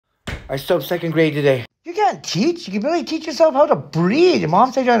I subbed second grade today. You can't teach. You can barely teach yourself how to breathe. Your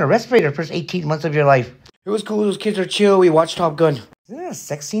mom said you're on a respirator the first 18 months of your life. It was cool. Those kids are chill. We watched Top Gun. Isn't there a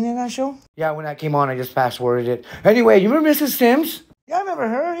sex scene in that show? Yeah, when that came on, I just fast-forwarded it. Anyway, you remember Mrs. Sims? Yeah, I remember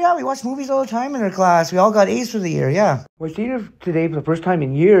her. Yeah, we watched movies all the time in her class. We all got A's for the year, yeah. Well, I seen her today for the first time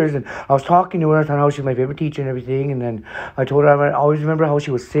in years, and I was talking to her. I thought how she was my favorite teacher and everything, and then I told her I always remember how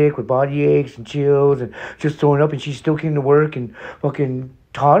she was sick with body aches and chills and just throwing up, and she still came to work and fucking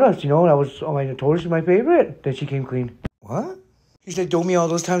taught us, you know, and I told her she's my favorite. Then she came clean. What? She said, "Told me all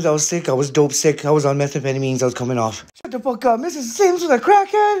those times I was sick. I was dope sick. I was on methamphetamines. I was coming off." Shut the fuck up. Mrs. Sims was a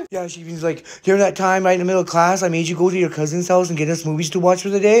crackhead. Yeah, she was like, during that time, right in the middle of class, I made you go to your cousin's house and get us movies to watch for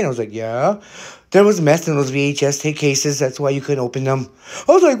the day. And I was like, yeah. There was meth in those VHS tape cases. That's why you couldn't open them.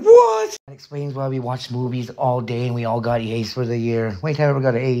 I was like, what? That explains why we watched movies all day and we all got A's for the year. Wait, I never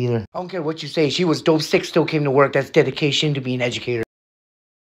got an A either. I don't care what you say. She was dope sick, still came to work. That's dedication to being an educator.